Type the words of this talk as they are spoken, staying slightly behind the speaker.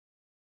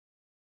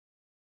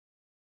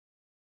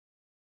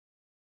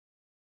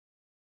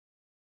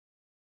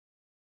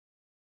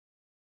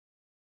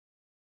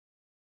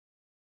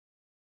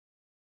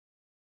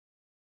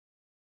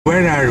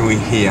Where are we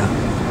here?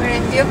 We're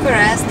in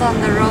Bucharest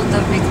on the road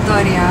of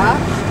Victoria.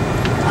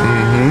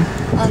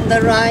 On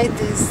the right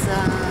is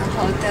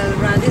Hotel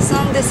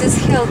Radisson. This is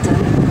Hilton,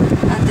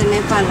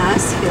 Atene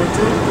Palace,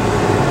 Hilton.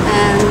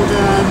 And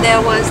there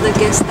was the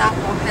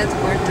Gestapo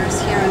headquarters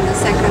here in the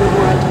Second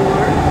World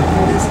War,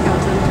 this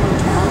Hilton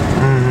Hotel.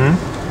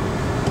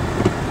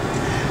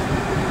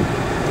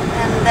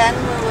 And then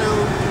we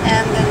will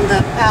end in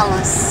the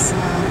Palace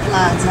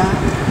Plaza.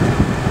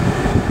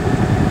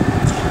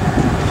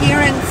 Here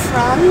in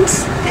front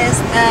is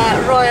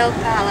the Royal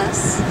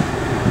Palace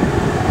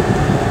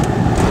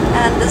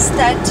and the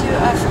statue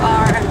of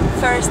our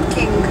first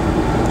king,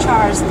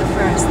 Charles I.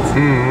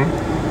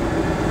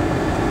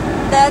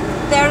 That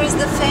there is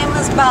the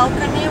famous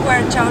balcony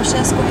where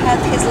Ceausescu had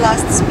his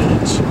last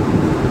speech.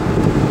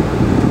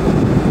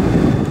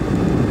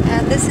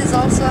 And this is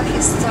also a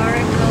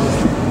historical...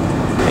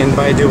 And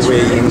by the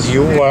way, and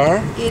you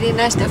are?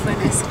 Irina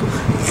Ștefănescu.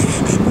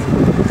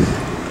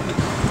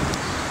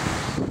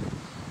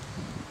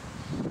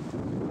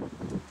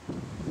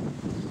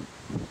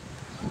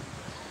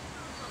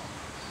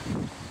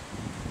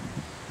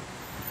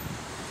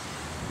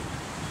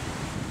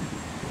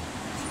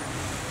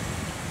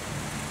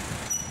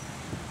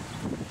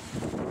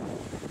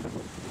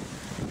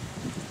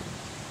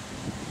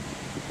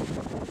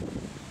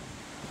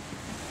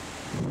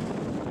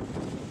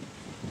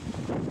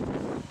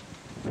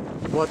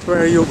 What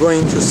were you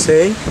going to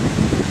say?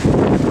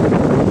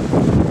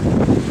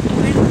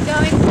 We're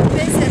going to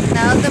visit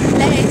now the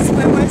place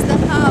where was the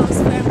house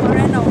where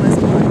Moreno was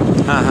born.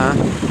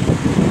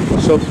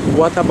 So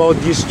what about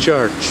this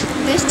church?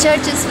 This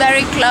church is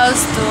very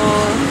close to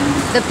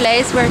the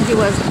place where he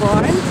was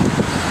born,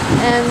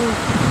 and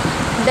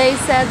they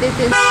said it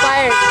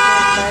inspired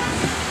him, but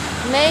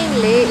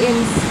mainly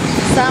in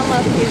some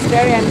of his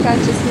very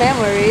unconscious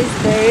memories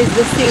there is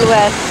the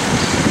silhouette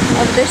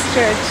of this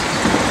church.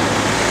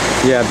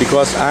 Yeah,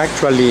 because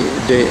actually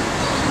the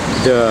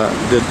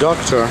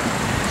doctor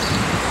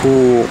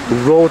who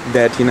wrote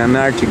that in an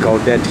article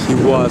that he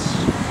was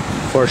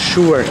for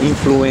sure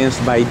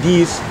influenced by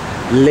this,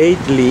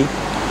 lately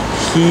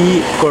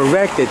he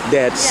corrected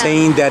that,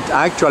 saying that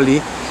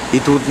actually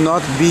it would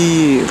not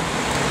be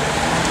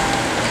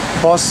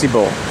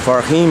possible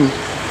for him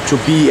to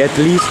be at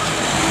least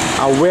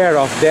aware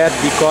of that,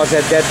 because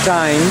at that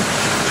time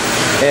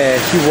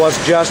he was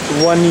just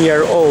 1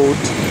 year old.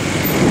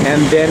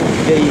 And then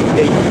they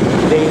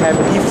have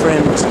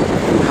different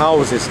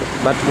houses.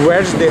 But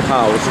where's the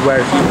house where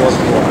he was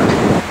born?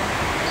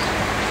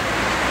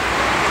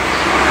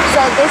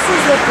 So this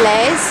is the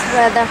place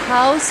where the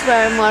house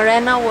where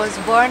Moreno was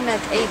born at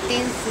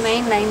 18th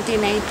May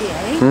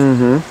 1988.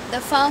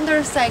 The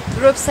founder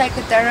group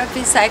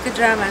psychotherapy,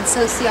 psychodrama and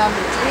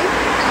sociometry.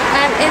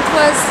 And it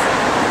was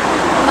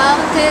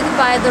mounted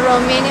by the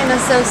Romanian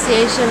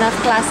Association of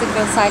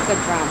Classical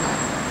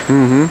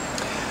Psychodrama.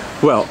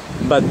 Well,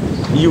 but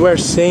you were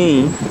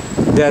saying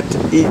that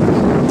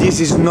this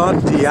is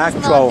not the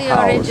actual house.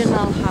 Not the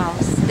original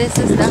house. This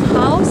is the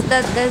house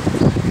that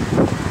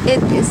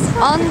it is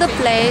on the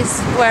place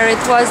where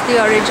it was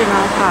the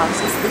original house.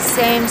 It's the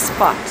same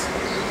spot.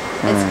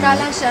 It's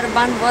Calea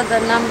Șerban Vodă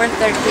number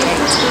 38.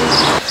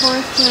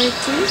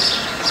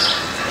 430.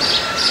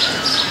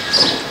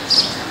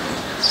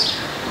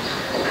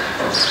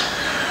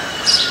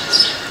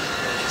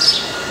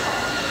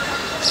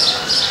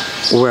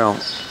 Well,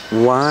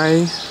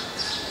 why,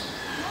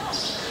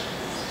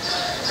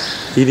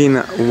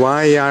 Irina,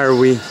 why are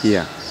we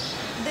here?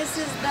 This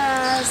is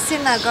the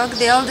synagogue,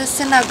 the oldest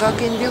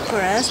synagogue in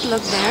Bucharest.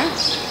 Look there.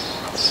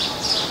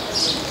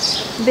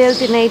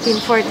 Built in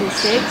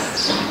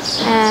 1846,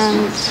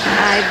 and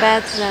I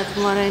bet that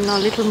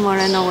little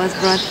Moreno was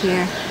brought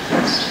here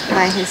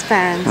by his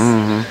parents.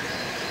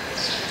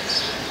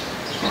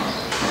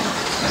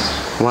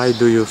 Why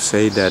do you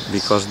say that?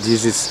 Because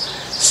this is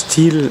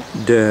still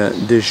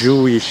the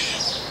Jewish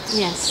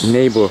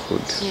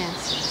neighborhood.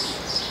 Yes.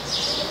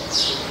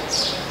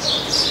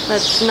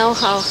 But no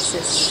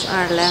houses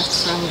are left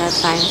from that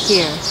time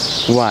here.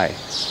 Why?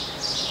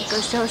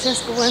 Because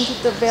Ceausescu wanted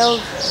to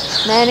build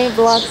many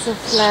blocks of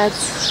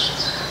flats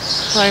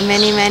for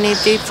many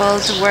people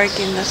to work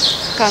in the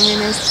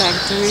communist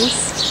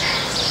factories.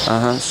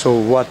 So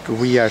what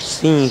we are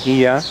seeing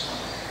here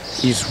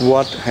is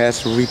what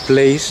has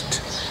replaced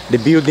the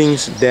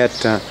buildings that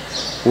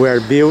were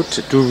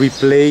built to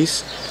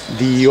replace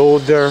the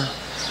older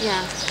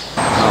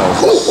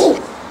houses.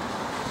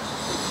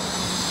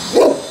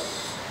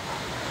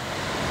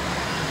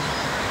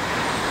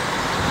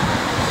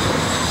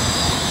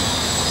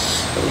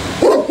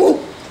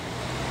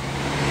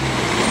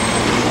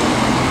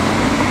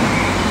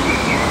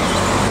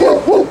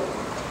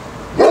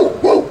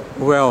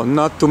 Well,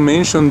 not to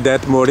mention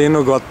that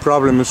Moreno got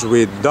problems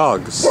with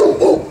dogs.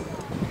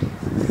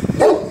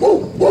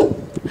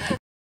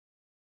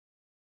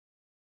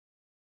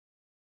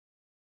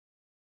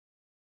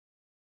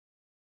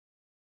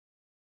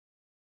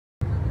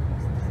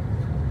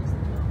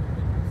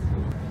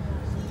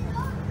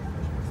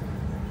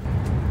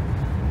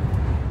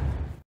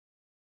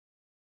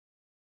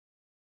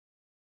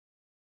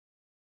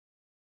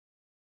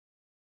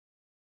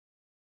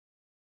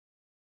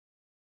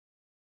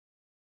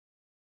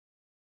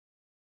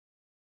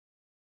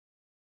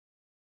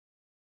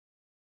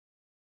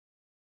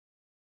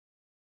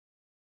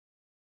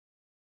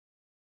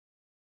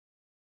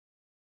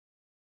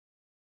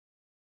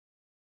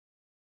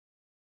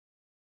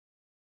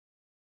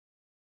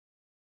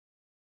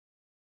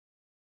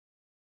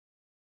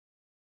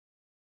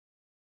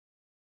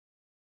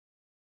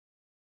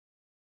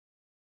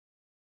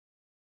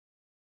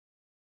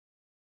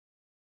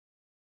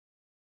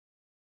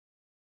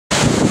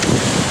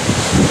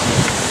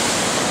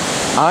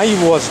 I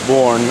was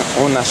born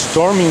on a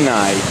stormy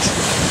night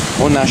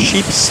on a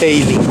ship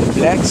sailing the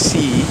Black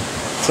Sea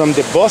from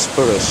the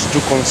Bosporus to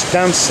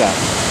Constanța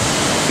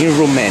in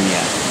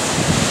Romania.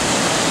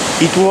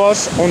 It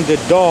was on the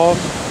dawn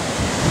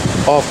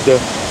of the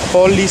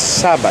Holy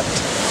Sabbath,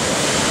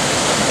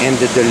 and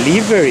the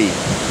delivery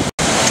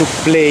took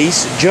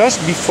place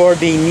just before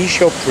the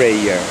initial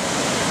prayer.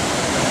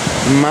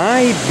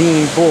 My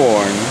being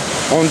born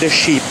on the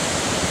ship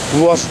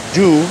was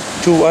due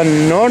to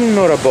an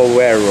honorable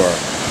error.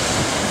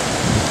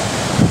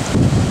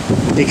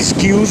 The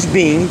excuse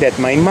being that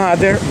my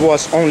mother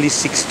was only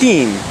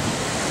 16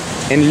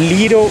 and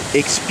little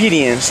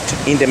experienced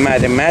in the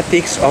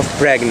mathematics of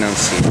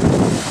pregnancy.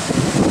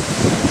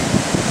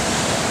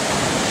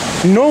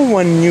 No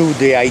one knew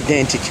the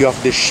identity of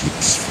the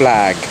ship's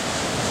flag.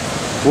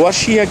 Was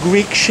she a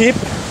Greek ship,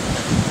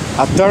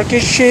 a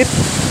Turkish ship,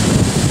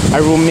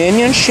 a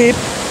Romanian ship,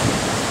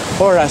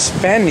 or a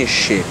Spanish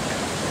ship?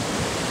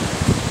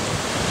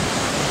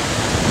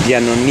 The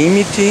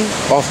anonymity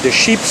of the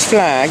ship's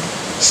flag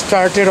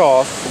started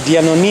off the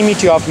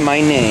anonymity of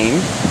my name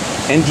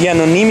and the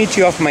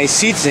anonymity of my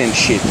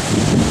citizenship.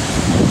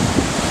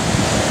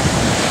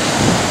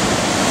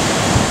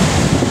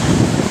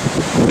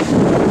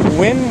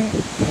 When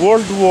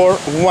World War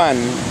I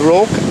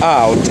broke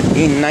out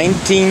in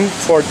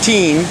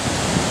 1914,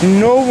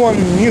 no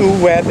one knew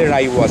whether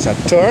I was a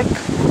Turk,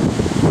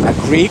 a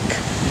Greek,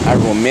 a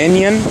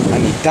Romanian,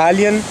 an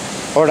Italian,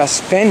 or a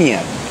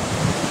Spaniard,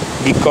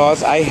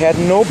 because I had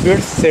no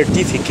birth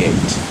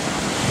certificate.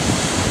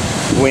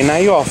 When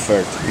I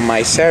offered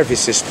my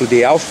services to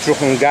the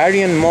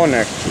Austro-Hungarian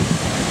monarchy,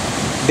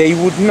 they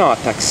would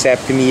not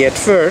accept me at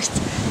first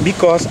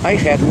because I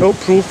had no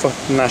proof of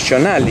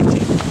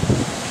nationality.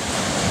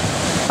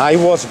 I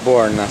was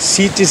born a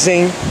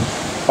citizen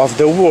of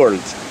the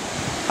world,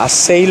 a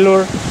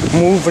sailor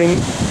moving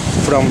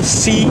from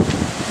sea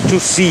to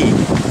sea,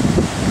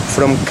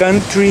 from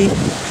country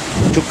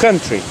to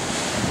country,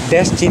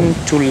 destined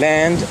to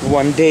land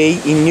one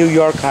day in New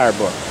York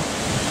Harbor.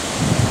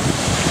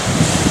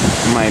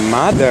 My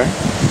mother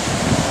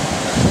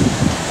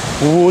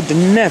would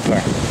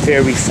never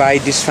verify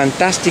this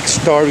fantastic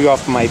story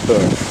of my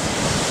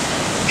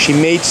birth. She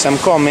made some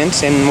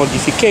comments and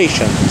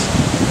modifications.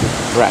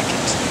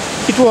 Bracket.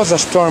 It was a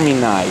stormy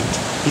night.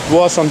 It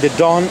was on the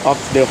dawn of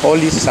the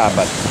Holy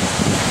Sabbath.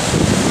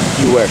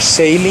 You were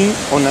sailing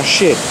on a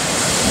ship,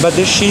 but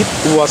the ship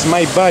was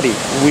my body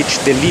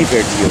which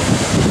delivered you.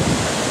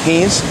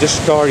 Hence, the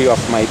story of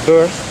my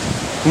birth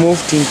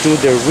moved into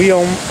the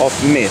realm of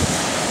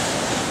myth.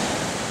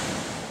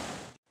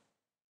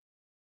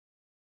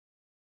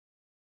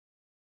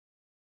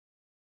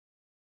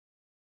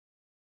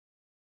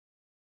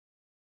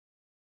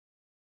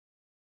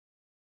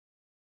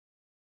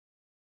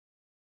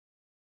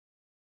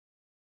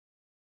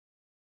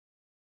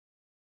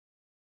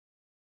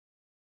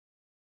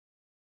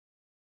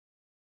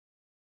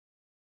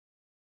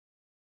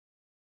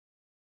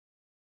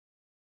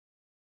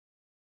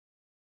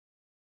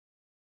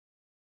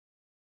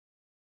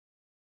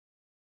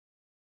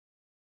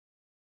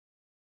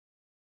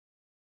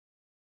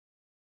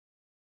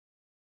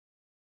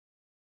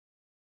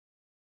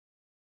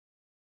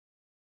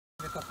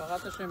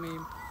 וכפרת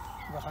השמים,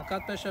 והרחקת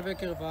פשע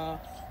וקרבה,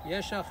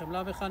 ישע,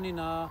 חמלה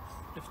וחנינה,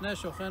 לפני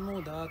שוכן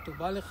מעודת,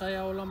 ובא לחיי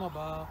העולם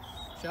הבא,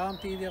 שם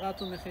תהי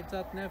יראת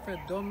ומחיצת נפש,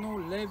 דומנו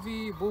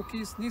לוי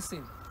בוקיס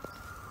ניסים,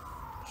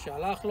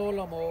 שהלך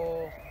לעולמו,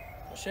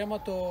 השם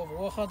הטוב,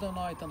 רוח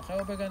אדוני,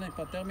 תנחהו בגן,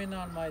 יפטר מן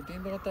העלמי,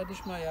 דין ברותא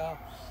דשמיא,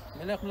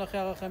 מלך מלכי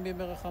הרחמים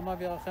ברחמיו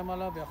ירחם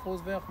עליו,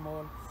 יחוז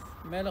ויחמול,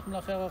 מלך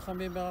מלכי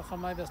הרחמים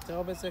ברחמיו,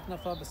 יסתרו בצק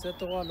כנפיו,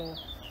 בסתר אוהלו,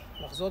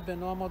 לחזות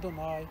בנועם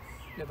אדוני,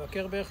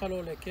 לבקר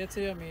בהיכלו לקץ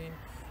הימין,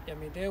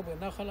 ימידהו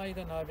בנחל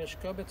עידניו,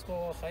 ישקע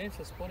בצרור החיים,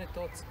 שספו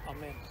ניתוץ,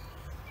 אמן.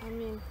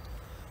 אמן.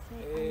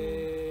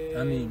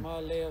 אמן.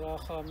 מלא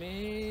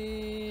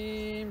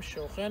רחמים,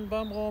 שוכן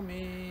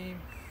במרומים,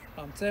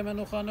 אמצא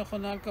מנוחה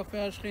נכונה על כפי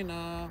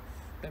השכינה,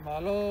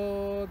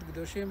 במעלות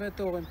קדושים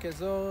וטהורים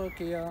כזוהר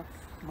רקיע,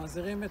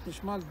 מזהירים את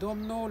נשמת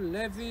דומנו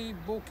לוי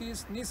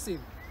בוקיס ניסים,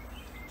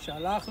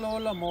 שהלך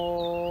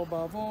לעולמו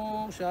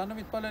בעבור שאנו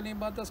מתפללים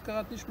בעד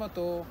הזכרת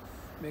נשמתו,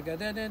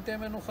 מגדד את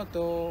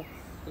מנוחתו,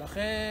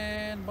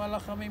 לכן בעל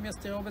החמים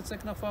יסתירו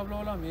בצק כנפיו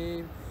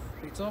לעולמים,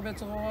 ליצור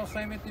בצרור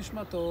החיים את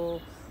נשמתו,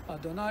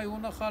 אדוני הוא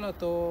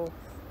נחלתו,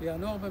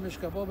 וינוח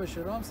במשכבו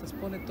בשלום,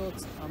 שספו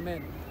ניתוץ, אמן.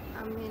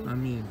 אמן.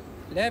 אמן.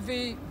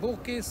 לוי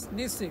בוקיס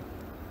ניסים,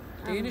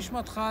 תהי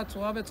נשמתך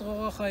צרורה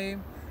בצרור החיים,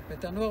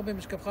 ותנוח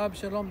במשכבך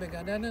בשלום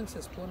בגן עדן,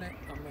 שספו אמן.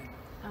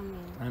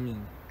 אמן. אמן.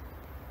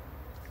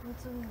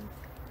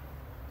 מצוין.